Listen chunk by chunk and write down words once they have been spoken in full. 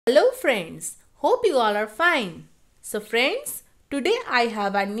Hello friends, hope you all are fine. So friends, today I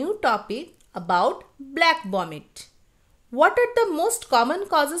have a new topic about black vomit. What are the most common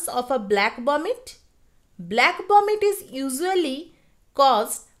causes of a black vomit? Black vomit is usually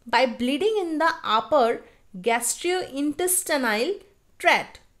caused by bleeding in the upper gastrointestinal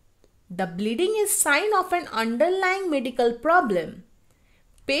tract. The bleeding is sign of an underlying medical problem.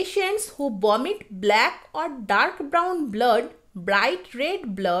 Patients who vomit black or dark brown blood, bright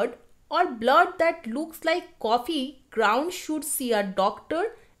red blood, or blood that looks like coffee ground should see a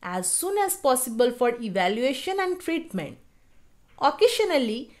doctor as soon as possible for evaluation and treatment.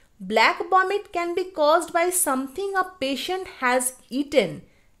 Occasionally, black vomit can be caused by something a patient has eaten,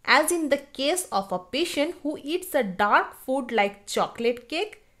 as in the case of a patient who eats a dark food like chocolate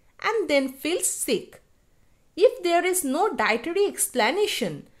cake and then feels sick. If there is no dietary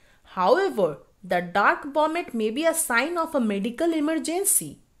explanation, however, the dark vomit may be a sign of a medical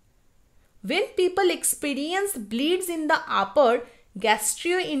emergency. When people experience bleeds in the upper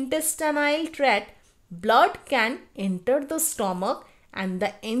gastrointestinal tract, blood can enter the stomach and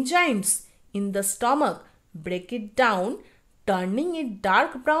the enzymes in the stomach break it down, turning it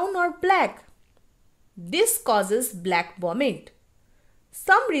dark brown or black. This causes black vomit.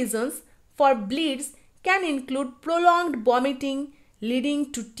 Some reasons for bleeds can include prolonged vomiting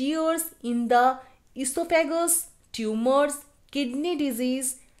leading to tears in the esophagus, tumors, kidney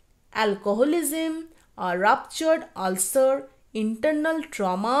disease, alcoholism, a ruptured ulcer, internal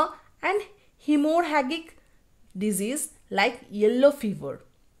trauma, and hemorrhagic disease like yellow fever.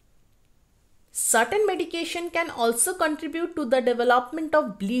 Certain medication can also contribute to the development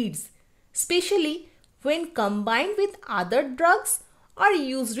of bleeds, especially when combined with other drugs or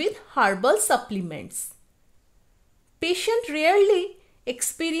used with herbal supplements. Patients rarely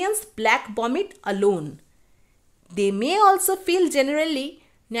experience black vomit alone. They may also feel generally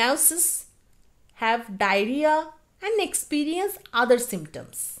nauseous, have diarrhea, and experience other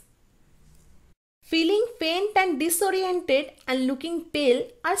symptoms. Feeling faint and disoriented and looking pale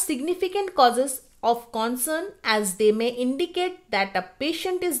are significant causes of concern, as they may indicate that a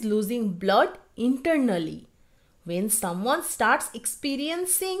patient is losing blood internally. When someone starts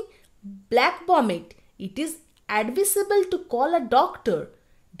experiencing black vomit, it is advisable to call a doctor,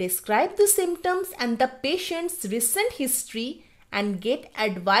 describe the symptoms and the patient's recent history, and get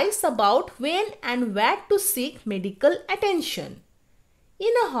advice about when and where to seek medical attention.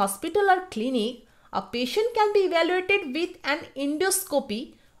 In a hospital or clinic, a patient can be evaluated with an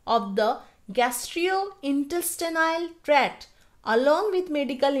endoscopy of the gastrointestinal tract along with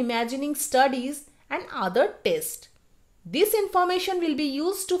medical imaging studies and other tests. This information will be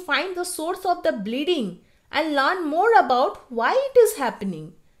used to find the source of the bleeding and learn more about why it is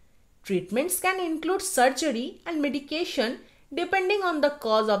happening. Treatments can include surgery and medication depending on the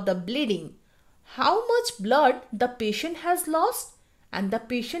cause of the bleeding, how much blood the patient has lost, and the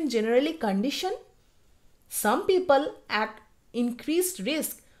patient generally condition. Some people at increased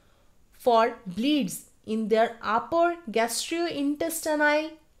risk for bleeds in their upper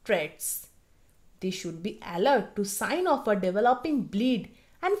gastrointestinal tracts. They should be alert to sign of a developing bleed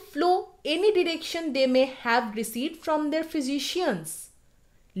and flow any direction they may have received from their physicians.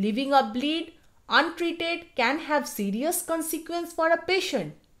 Leaving a bleed untreated can have serious consequences for a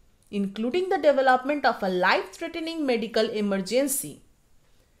patient, including the development of a life-threatening medical emergency.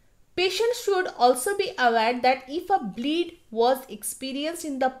 Patients should also be aware that if a bleed was experienced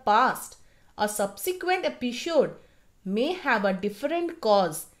in the past, a subsequent episode may have a different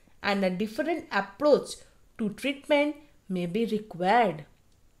cause and a different approach to treatment may be required.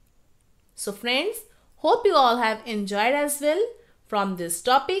 So friends, hope you all have enjoyed as well. From this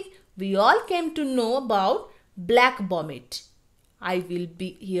topic, we all came to know about black vomit. I will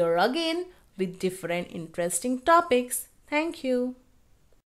be here again with different interesting topics. Thank you.